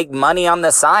used to make money on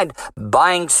the side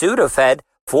buying Sudafed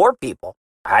for people.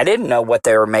 I didn't know what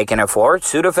they were making it for.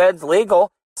 Sudafed's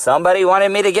legal. Somebody wanted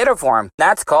me to get it for him.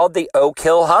 That's called the Oak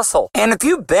Hill Hustle. And if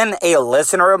you've been a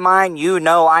listener of mine, you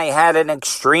know I had an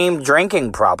extreme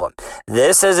drinking problem.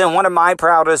 This isn't one of my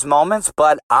proudest moments,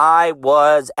 but I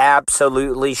was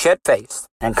absolutely shit-faced.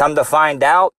 And come to find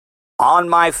out, on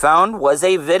my phone was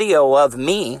a video of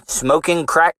me smoking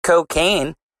crack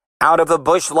cocaine out of a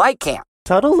Busch Light can.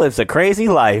 Tuttle lives a crazy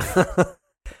life.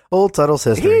 Old Tuttle's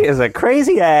history. He is a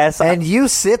crazy ass. And you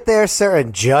sit there, sir,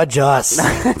 and judge us.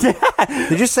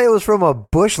 Did you say it was from a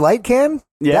Busch Light can?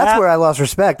 Yeah. That's where I lost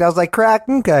respect. I was like, crack,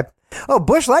 okay. Oh,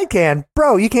 Busch Light can?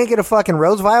 Bro, you can't get a fucking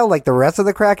rose vial like the rest of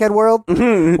the crackhead world?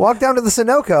 Walk down to the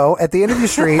Sunoco at the end of your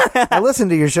street. I listen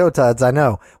to your show, Tuds, I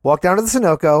know. Walk down to the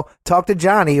Sunoco, talk to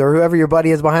Johnny or whoever your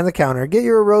buddy is behind the counter, get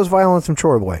you a rose vial and some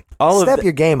Chore Boy. Step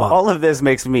your game up. All of this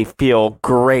makes me feel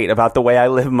great about the way I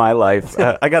live my life.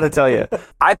 I got to tell you.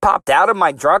 I popped out of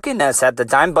my drunkenness at the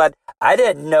time, but I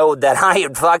didn't know that I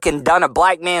had fucking done a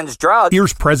black man's drug.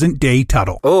 Here's present day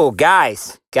Tuttle. Oh,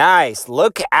 guys,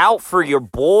 look out for your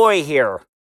boy here.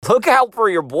 Look out for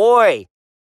your boy.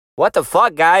 What the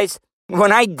fuck, guys?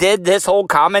 When I did this whole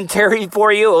commentary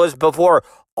for you, it was before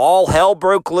all hell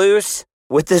broke loose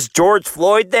with this George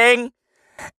Floyd thing,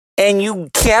 and you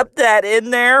kept that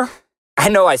in there. I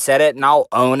know I said it, and I'll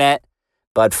own it,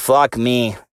 but fuck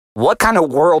me. What kind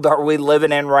of world are we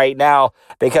living in right now?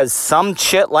 Because some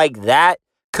shit like that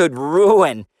could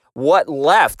ruin what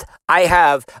left I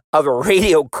have of a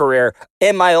radio career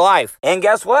in my life. And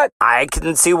guess what? I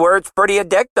can see where it's pretty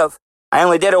addictive. I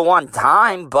only did it one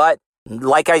time, but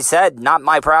like I said, not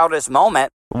my proudest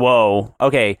moment. Whoa.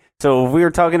 Okay. So if we were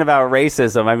talking about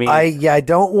racism, I mean... I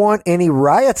don't want any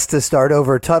riots to start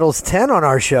over Tuttle's 10 on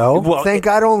our show. Well, Thank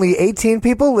God only 18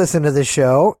 people listen to the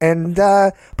show, and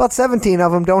about 17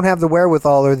 of them don't have the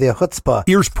wherewithal or the chutzpah.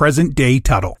 Here's present day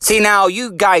Tuttle. See, now,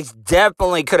 you guys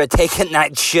definitely could have taken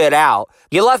that shit out.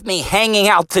 You left me hanging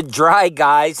out to dry,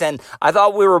 guys, and I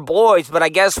thought we were boys, but I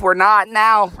guess we're not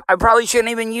now. I probably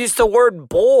shouldn't even use the word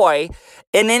boy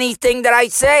in anything that I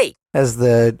say.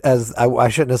 I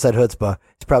shouldn't have said chutzpah.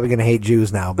 He's probably going to hate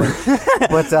Jews now, but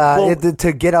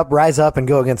to rise up and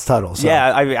go against Tuttle. So.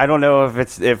 Yeah, I don't know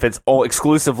if it's all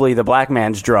exclusively the black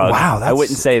man's drug. Wow, I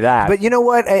wouldn't say that. But you know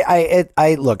what?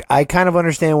 I look. I kind of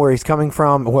understand where he's coming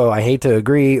from. Well, I hate to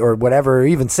agree or whatever, or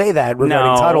even say that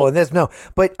regarding Tuttle and this. No,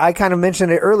 but I kind of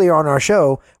mentioned it earlier on our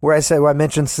show where I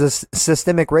mentioned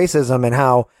systemic racism and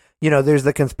how. There's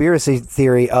the conspiracy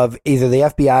theory of either the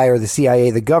FBI or the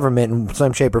CIA, the government in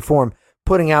some shape or form,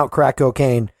 putting out crack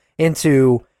cocaine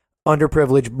into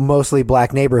underprivileged, mostly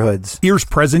black neighborhoods. Here's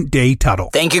present day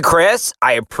Tuttle. Thank you, Chris.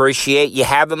 I appreciate you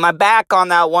having my back on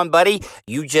that one, buddy.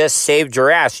 You just saved your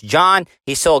ass. John,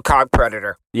 he's still a cock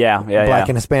predator. Yeah. Black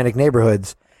and Hispanic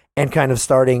neighborhoods. And kind of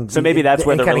starting... So maybe that's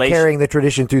where the relation... kind of carrying the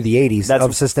tradition through the 80s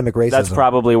of systemic racism. That's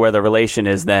probably where the relation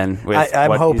is then.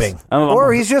 I'm hoping.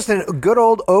 Or he's just a good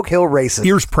old Oak Hill racist.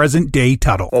 Here's present day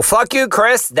Tuttle. Well, fuck you,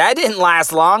 Chris. That didn't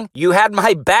last long. You had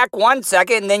my back 1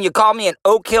 second, and then you called me an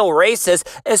Oak Hill racist,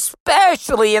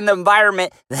 especially in the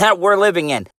environment that we're living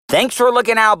in. Thanks for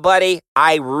looking out, buddy.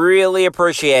 I really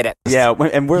appreciate it. Yeah,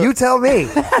 and you tell me.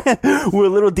 We're a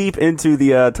little deep into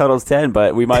the Tuttle's 10,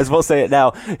 but we might as well say it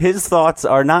now. His thoughts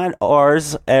are not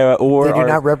ours They do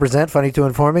not represent Funny to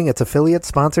Informing, its affiliates,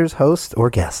 sponsors, hosts, or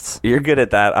guests. You're good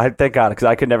at that. Thank God, because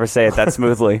I could never say it that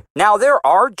smoothly. Now, there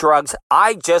are drugs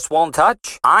I just won't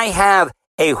touch. I have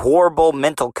a horrible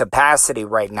mental capacity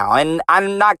right now, and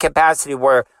I'm not capacity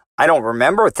where I don't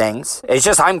remember things. It's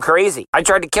just I'm crazy. I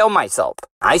tried to kill myself.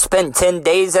 I spent 10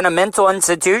 days in a mental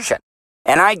institution.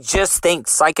 And I just think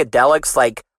psychedelics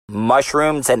like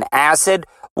mushrooms and acid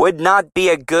would not be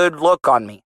a good look on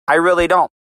me. I really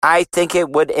don't. I think it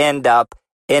would end up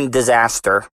in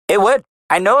disaster. It would.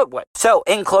 I know it would. So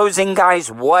in closing,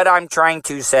 guys, what I'm trying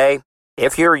to say,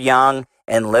 if you're young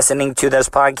and listening to this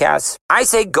podcast, I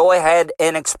say go ahead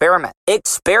and experiment.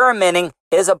 Experimenting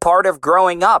is a part of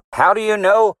growing up. How do you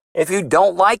know if you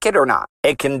don't like it or not?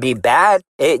 It can be bad.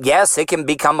 Yes, it can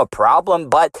become a problem,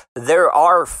 but there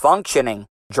are functioning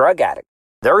drug addicts.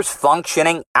 There's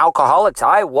functioning alcoholics.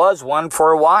 I was one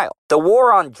for a while. The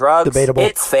war on drugs, debatable.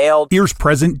 It's failed. Here's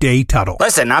present day Tuttle.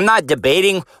 Listen, I'm not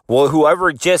debating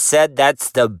whoever just said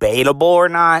that's debatable or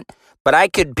not, but I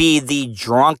could be the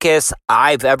drunkest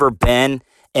I've ever been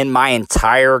in my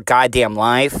entire goddamn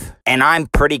life. And I'm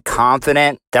pretty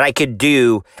confident that I could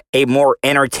do a more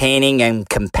entertaining and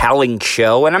compelling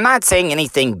show. And I'm not saying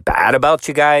anything bad about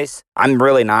you guys. I'm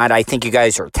really not. I think you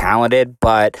guys are talented,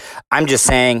 but I'm just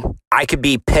saying I could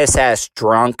be piss-ass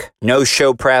drunk, no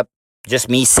show prep, just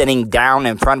me sitting down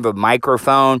in front of a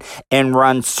microphone and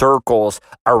run circles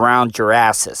around your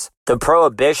asses. The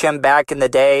prohibition back in the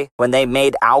day when they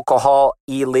made alcohol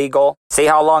illegal, see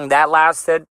how long that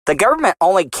lasted? The government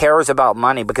only cares about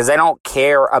money because they don't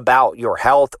care about your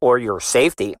health or your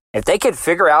safety. If they could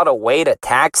figure out a way to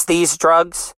tax these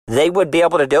drugs, they would be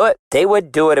able to do it. They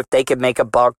would do it if they could make a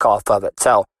buck off of it.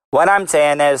 So what I'm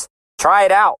saying is try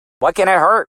it out. What can it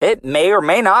hurt? It may or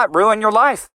may not ruin your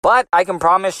life, but I can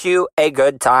promise you a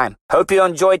good time. Hope you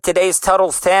enjoyed today's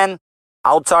Tuttle's 10.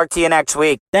 I'll talk to you next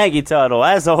week. Thank you, Tuttle,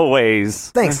 as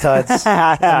always. Thanks, Tuds.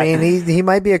 I mean, he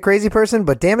might be a crazy person,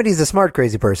 but damn it, he's a smart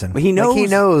crazy person. He knows. Like, he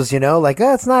knows,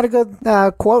 it's not a good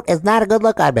quote. It's not a good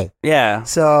look on me. Yeah.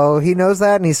 So he knows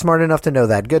that, and he's smart enough to know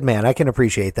that. Good man. I can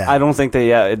appreciate that. I don't think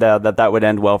that would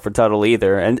end well for Tuttle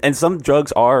either. And some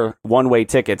drugs are one-way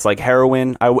tickets, like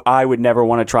heroin. I would never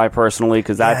want to try personally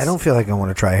because that's... I don't feel like I want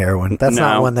to try heroin. That's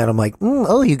not one that I'm like,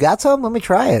 oh, you got some? Let me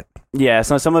try it. Yeah,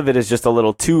 so some of it is just a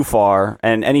little too far,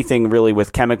 and anything really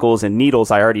with chemicals and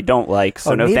needles I already don't like,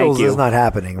 so no thank you. Needles is not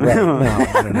happening, right?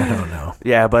 No.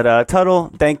 Yeah, but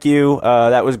Tuttle, thank you.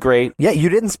 That was great. Yeah, you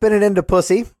didn't spin it into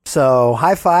pussy, so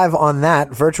high five on that.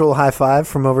 Virtual high five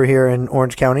from over here in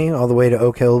Orange County all the way to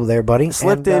Oak Hill there, buddy.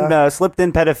 Slipped in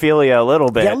pedophilia a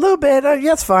little bit. Yeah, a little bit.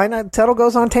 Yeah, it's fine. Tuttle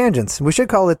goes on tangents. We should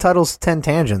call it Tuttle's 10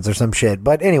 Tangents or some shit,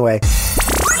 but anyway...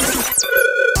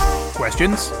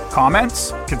 Questions,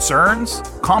 comments, concerns,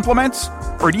 compliments,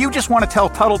 or do you just want to tell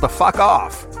Tuttle to fuck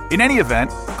off? In any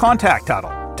event, contact Tuttle.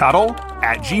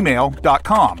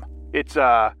 Tuttle@gmail.com. It's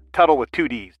Tuttle with 2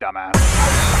 Ds, dumbass.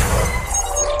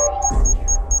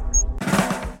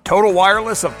 Total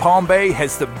Wireless of Palm Bay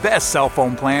has the best cell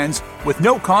phone plans with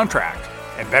no contract.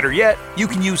 And better yet, you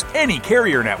can use any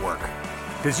carrier network.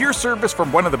 Does your service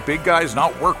from one of the big guys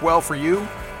not work well for you?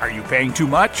 Are you paying too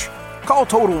much? Call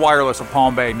Total Wireless of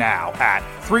Palm Bay now at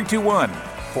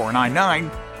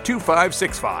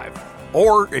 321-499-2565.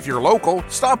 Or, if you're local,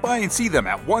 stop by and see them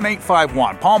at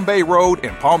 1851 Palm Bay Road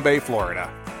in Palm Bay,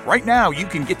 Florida. Right now, you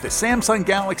can get the Samsung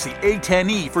Galaxy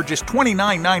A10e for just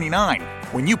 $29.99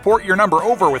 when you port your number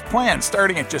over with plans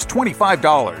starting at just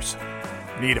 $25.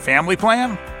 Need a family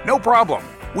plan? No problem.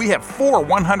 We have 4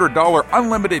 $100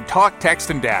 unlimited talk, text,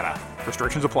 and data.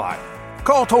 Restrictions apply.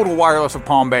 Call Total Wireless of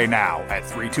Palm Bay now at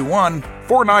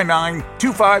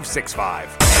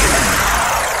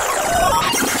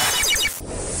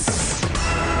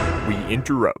 321-499-2565. We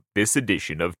interrupt this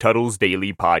edition of Tuttle's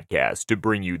Daily Podcast to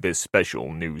bring you this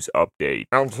special news update.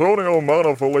 Antonio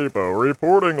Montefelippo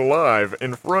reporting live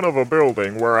in front of a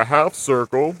building where a half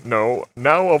circle, no,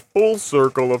 now a full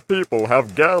circle of people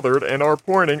have gathered and are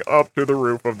pointing up to the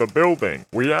roof of the building.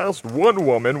 We asked one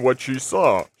woman what she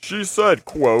saw. She said,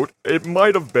 quote, "It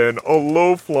might have been a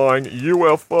low-flying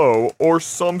UFO or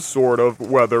some sort of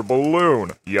weather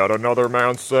balloon." Yet another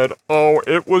man said, "Oh,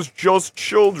 it was just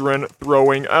children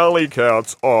throwing alley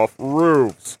cats off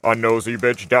roofs." A nosy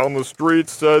bitch down the street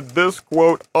said this,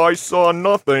 quote, "I saw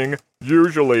nothing.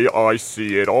 Usually I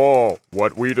see it all."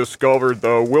 What we discovered,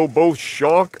 though, will both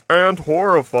shock and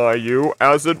horrify you,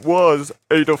 as it was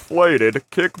a deflated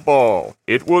kickball.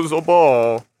 It was a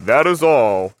ball, that is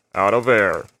all, out of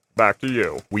air. Back to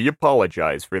you. We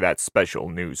apologize for that special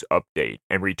news update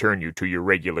and return you to your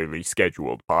regularly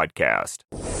scheduled podcast.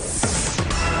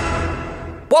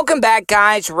 Welcome back,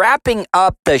 guys. Wrapping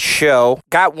up the show.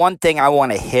 Got one thing I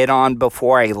want to hit on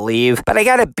before I leave, but I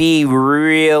got to be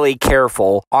really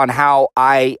careful on how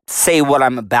I say what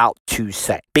I'm about to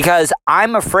say, because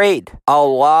I'm afraid. A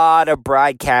lot of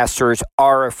broadcasters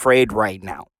are afraid right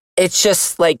now. It's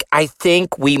just like, I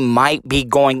think we might be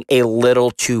going a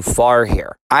little too far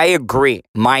here. I agree.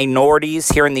 Minorities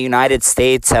here in the United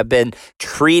States have been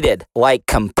treated like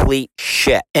complete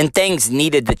shit, and things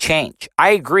needed to change.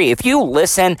 I agree. If you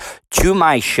listen to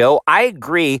my show, I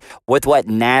agree with what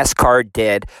NASCAR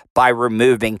did by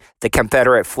removing the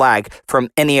Confederate flag from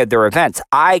any of their events.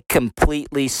 I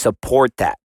completely support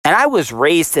that. And I was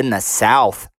raised in the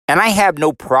South, and I have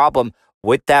no problem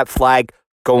with that flag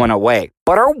going away.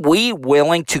 But are we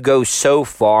willing to go so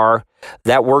far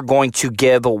that we're going to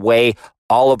give away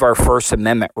all of our First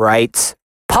Amendment rights?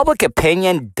 Public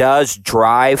opinion does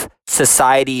drive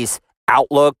society's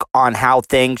outlook on how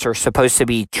things are supposed to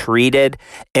be treated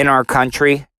in our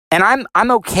country, and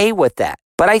I'm okay with that.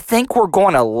 But I think we're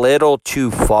going a little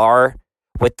too far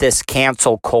with this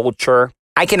cancel culture.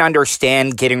 I can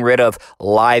understand getting rid of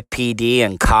live PD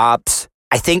and cops.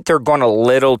 I think they're going a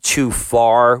little too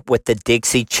far with the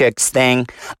Dixie Chicks thing.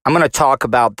 I'm going to talk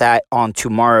about that on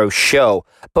tomorrow's show.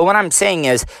 But what I'm saying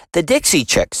is, the Dixie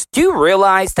Chicks, do you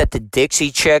realize that the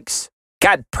Dixie Chicks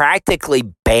got practically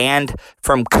banned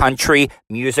from country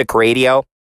music radio?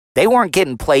 They weren't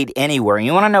getting played anywhere.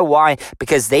 You want to know why?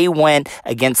 Because they went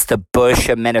against the Bush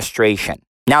administration.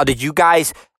 Now, did you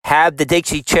guys have the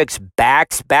Dixie Chicks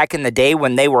backs back in the day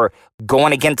when they were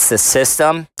going against the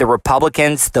system, the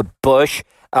Republicans, the Bush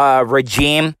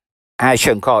regime? I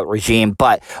shouldn't call it regime,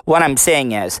 but what I'm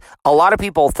saying is, a lot of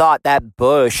people thought that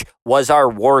Bush was our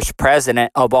worst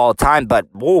president of all time,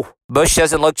 but Bush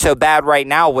doesn't look so bad right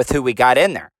now with who we got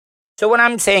in there. So what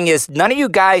I'm saying is, none of you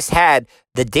guys had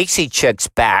the Dixie Chicks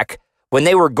back when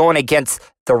they were going against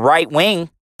the right wing.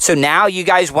 So now you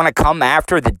guys want to come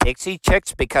after the Dixie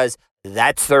Chicks because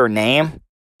that's their name?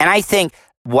 And I think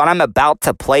what I'm about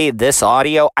to play, this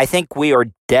audio, I think we are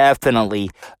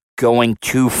definitely going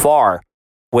too far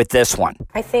with this one.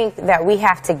 I think that we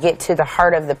have to get to the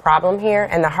heart of the problem here,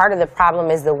 and the heart of the problem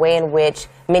is the way in which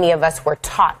many of us were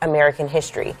taught American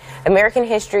history. American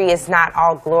history is not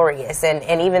all glorious, and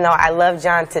even though I love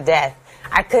John to death,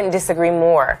 I couldn't disagree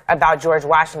more about George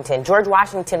Washington. George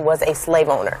Washington was a slave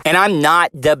owner. And I'm not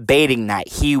debating that.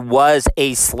 He was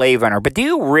a slave owner. But do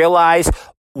you realize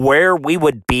where we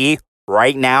would be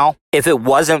right now if it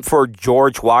wasn't for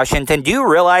George Washington? Do you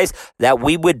realize that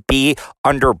we would be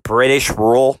under British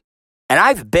rule? And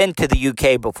I've been to the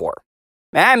UK before.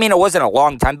 I mean, it wasn't a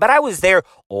long time, but I was there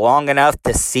long enough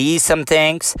to see some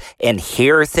things and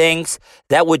hear things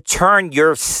that would turn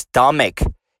your stomach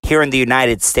here in the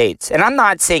United States. And I'm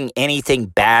not saying anything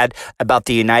bad about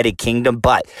the United Kingdom,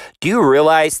 but do you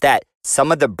realize that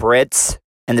some of the Brits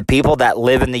and the people that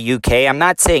live in the UK, I'm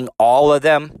not saying all of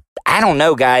them, I don't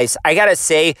know, guys. I got to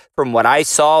say, from what I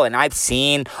saw and I've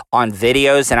seen on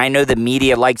videos, and I know the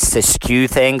media likes to skew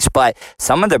things, but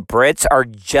some of the Brits are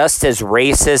just as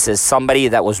racist as somebody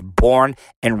that was born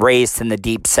and raised in the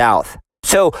Deep South.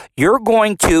 So you're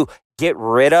going to get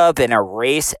rid of and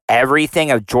erase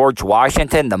everything of George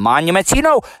Washington, the monuments. You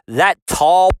know, that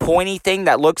tall, pointy thing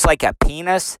that looks like a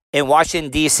penis in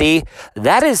Washington, D.C.?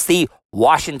 That is the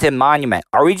Washington Monument.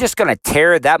 Are we just going to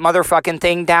tear that motherfucking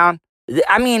thing down?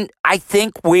 I mean, I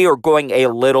think we are going a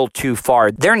little too far.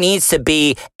 There needs to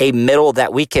be a middle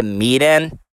that we can meet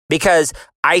in, because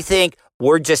I think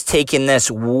we're just taking this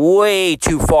way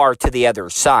too far to the other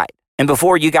side. And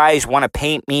before you guys want to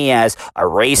paint me as a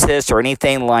racist or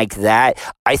anything like that,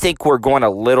 I think we're going a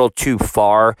little too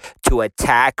far to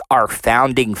attack our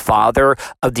founding father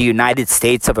of the United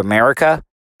States of America.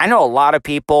 I know a lot of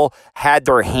people had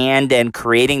their hand in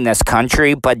creating this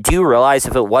country, but do you realize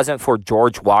if it wasn't for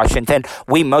George Washington,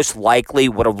 we most likely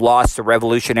would have lost the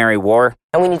Revolutionary War?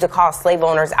 And we need to call slave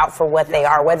owners out for what they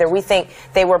are, whether we think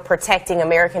they were protecting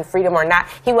American freedom or not.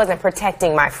 He wasn't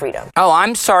protecting my freedom. Oh,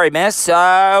 I'm sorry, miss.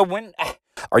 Are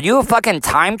you a fucking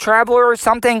time traveler or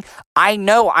something? I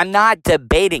know, I'm not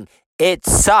debating. It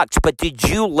sucks, but did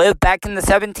you live back in the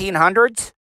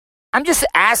 1700s? I'm just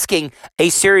asking a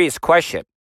serious question.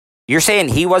 You're saying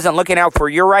he wasn't looking out for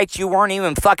your rights? You weren't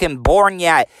even fucking born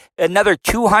yet. Another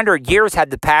 200 years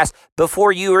had to pass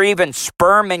before you were even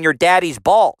sperm in your daddy's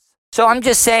balls. So I'm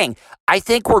just saying, I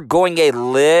think we're going a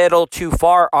little too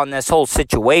far on this whole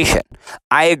situation.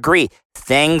 I agree.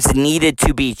 Things needed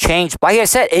to be changed. Like I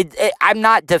said, I'm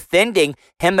not defending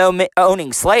him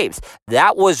owning slaves.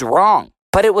 That was wrong.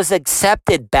 But it was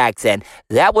accepted back then.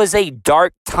 That was a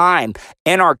dark time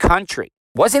in our country.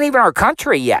 Wasn't even our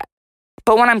country yet.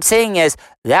 But what I'm saying is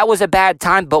that was a bad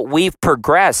time, but we've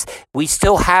progressed. We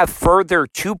still have further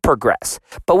to progress.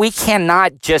 But we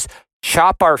cannot just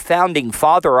chop our founding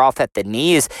father off at the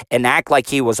knees and act like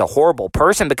he was a horrible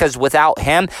person, because without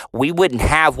him, we wouldn't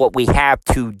have what we have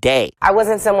today. I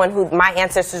wasn't someone who, my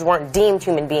ancestors weren't deemed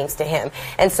human beings to him.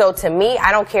 And so to me,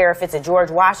 I don't care if it's a George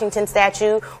Washington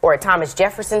statue or a Thomas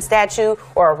Jefferson statue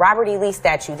or a Robert E. Lee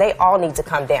statue. They all need to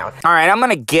come down. All right, I'm going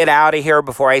to get out of here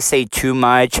before I say too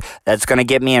much that's going to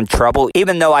get me in trouble.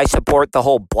 Even though I support the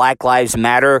whole Black Lives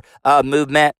Matter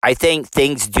movement, I think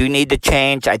things do need to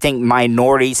change. I think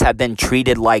minorities have been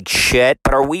treated like shit,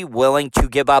 but are we willing to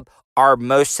give up our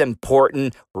most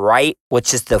important right,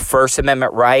 which is the First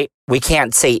Amendment right? We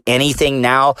can't say anything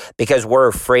now because we're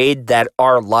afraid that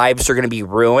our lives are going to be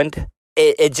ruined.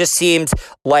 It just seems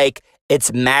like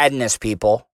it's madness,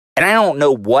 people. And I don't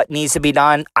know what needs to be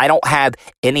done. I don't have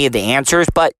any of the answers,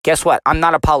 but guess what? I'm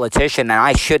not a politician and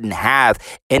I shouldn't have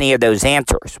any of those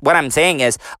answers. What I'm saying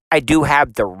is I do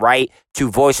have the right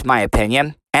to voice my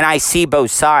opinion. And I see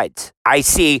both sides. I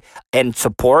see and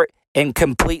support and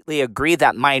completely agree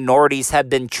that minorities have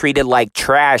been treated like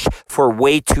trash for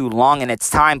way too long, and it's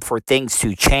time for things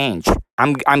to change.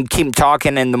 I'm keep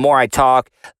talking, and the more I talk,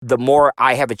 the more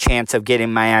I have a chance of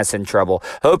getting my ass in trouble.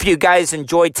 Hope you guys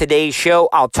enjoyed today's show.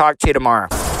 I'll talk to you tomorrow.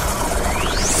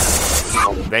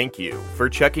 Thank you for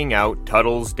checking out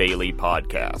Tuttle's Daily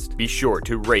Podcast. Be sure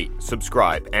to rate,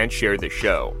 subscribe, and share the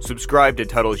show. Subscribe to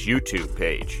Tuttle's YouTube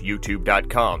page,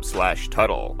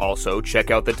 youtube.com/Tuttle. Also,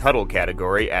 check out the Tuttle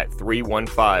category at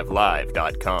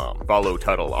 315live.com. Follow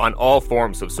Tuttle on all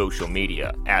forms of social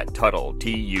media at Tuttle,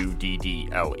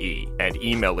 Tuddle, and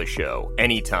email the show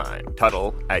anytime,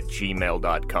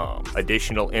 Tuttle@gmail.com.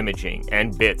 Additional imaging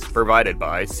and bits provided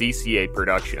by CCA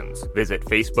Productions. Visit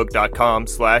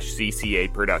facebook.com/CCA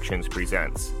Productions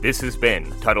presents. This has been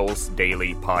Tuttle's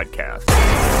Daily Podcast.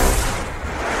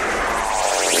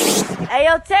 Hey,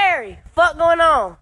 yo, Terry, fuck going on?